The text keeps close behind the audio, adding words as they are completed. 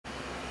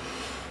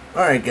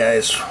Alright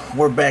guys,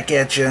 we're back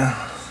at you,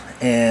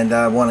 and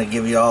I want to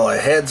give you all a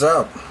heads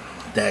up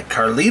that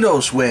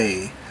Carlitos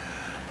Way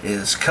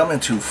is coming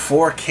to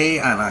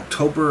 4K on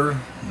October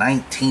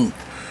 19th.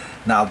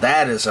 Now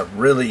that is a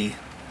really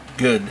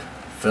good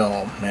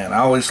film, man. I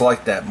always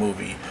liked that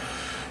movie.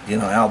 You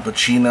know, Al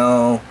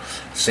Pacino,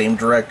 same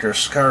director,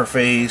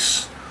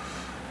 Scarface.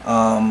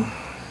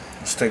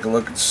 Let's take a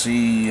look and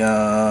see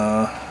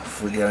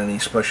if we got any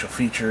special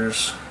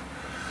features.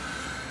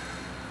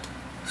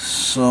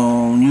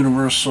 So,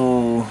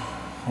 Universal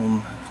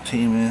Home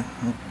Entertainment.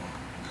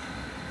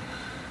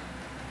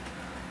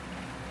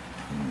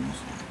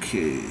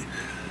 Okay.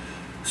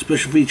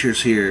 Special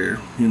features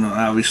here. You know,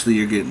 obviously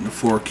you're getting the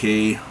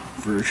 4K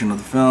version of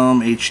the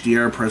film,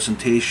 HDR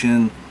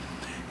presentation,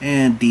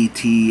 and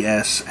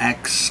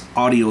DTSX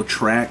audio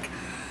track.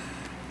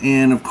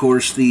 And of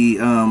course the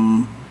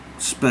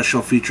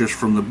special features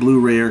from the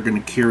Blu-ray are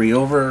going to carry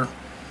over.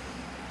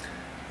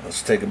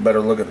 Let's take a better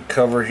look at the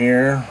cover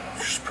here,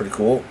 which is pretty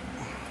cool.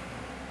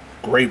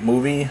 Great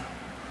movie.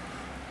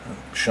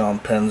 Sean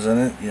Penn's in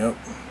it, yep.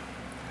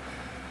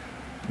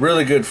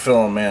 Really good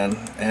film, man.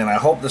 And I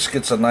hope this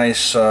gets a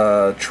nice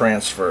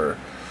transfer.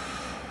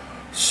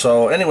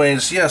 So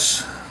anyways,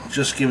 yes,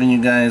 just giving you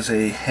guys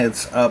a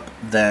heads up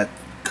that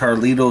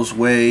Carlitos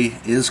Way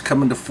is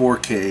coming to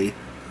 4K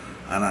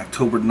on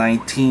October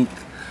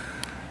 19th.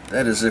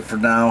 That is it for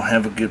now.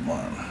 Have a good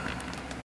one.